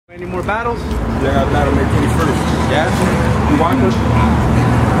Any more battles? Yeah, I got a battle May 21st. Yeah? You watching? I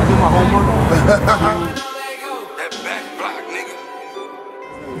do my homework.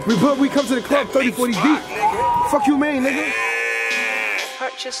 We come to the club 30, 40 deep. Fuck you, man, nigga.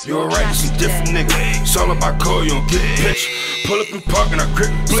 You alright, you some different nigga. It's all about call, you don't get the picture. Pull up and park and I grip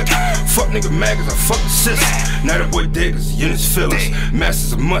blip. Fuck nigga maggots, I fuck the sister. Now that boy dead cause he in his feelings.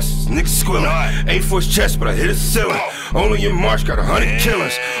 Masters of musts, niggas squilling. Ain't for his chest, but I hit his ceiling. Only in March got 100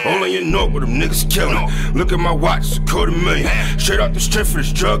 killings. Only in North where them niggas killing. Look at my watch, it's $250,000. Straight out the strip for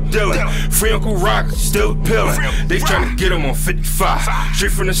this drug dealing. Free Uncle Rock, he's still appealing. They trying to get him on 55.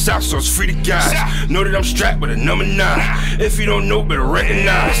 Straight from the south, so it's free to guys. Know that I'm strapped with a number 9. If you don't know, better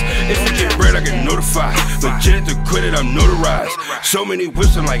recognize. If you get bread, I get notified. Legit to quit it, I'm notarized. So many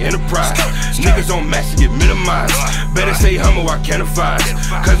whips, I'm like Enterprise. Niggas on max to get minimized. Better stay humble, I can't advise.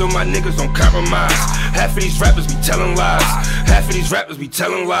 Cause all my niggas don't compromise. Half of these rappers be telling lies. Half of these rappers be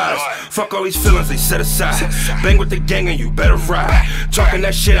telling lies. Fuck all these feelings they set aside. Bang with the gang and you better ride. Talking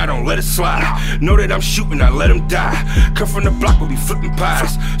that shit, I don't let it slide. Know that I'm shooting, I let them die. Come from the block, we'll be flipping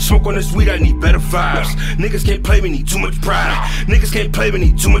pies. Smoke on this weed, I need better vibes. Niggas can't play me, need too much pride. Niggas can't play me,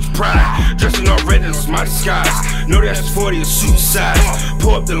 need too much pride. Dressing all red, that's my disguise. Know that's 40 a suicide.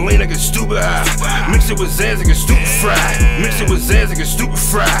 Pour up the lean, I get stupid high. Mix it with Zans, I get stupid fried. Mix it with Zans, I get stupid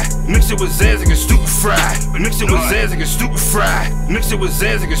fried. Mix it with Zans, I get stupid fried. Mix it with Zans, I get stupid fried. Mix it with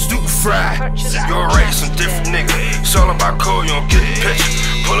Zans, I get stupid fried. You already some different nigga. It's all about call, you don't get the picture.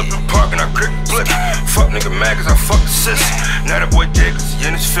 Pull up and park and I grip blip. Fuck nigga mad cause I fuck the sister. Now that boy dead cause he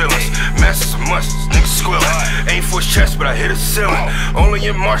in his feelings. Masters of musts, niggas squilling. Ain't for his chest, but I hit his ceiling. Only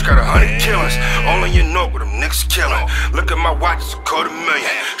in March got 100 killings. Only in North where them niggas killing. Look at my watch, it's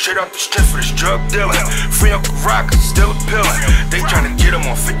 $250,000. Straight off the strip for this drug dealing. Free Uncle Rock, cause he's still appealing. They tryna get him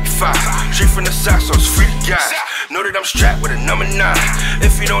on 55. Straight from the south, so it's free to guys. Know that I'm strapped with a number 9.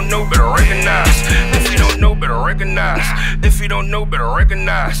 If you don't know, better recognize. If you don't know, better recognize. If you don't know, better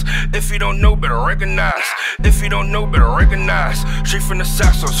recognize. If you don't know, better recognize. If you don't know, better recognize. Straight from the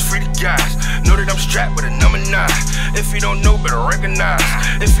south, so it's free to guys. Know that I'm strapped with a number 9. If you don't know, better recognize.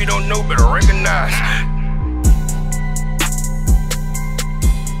 If you don't know, better recognize.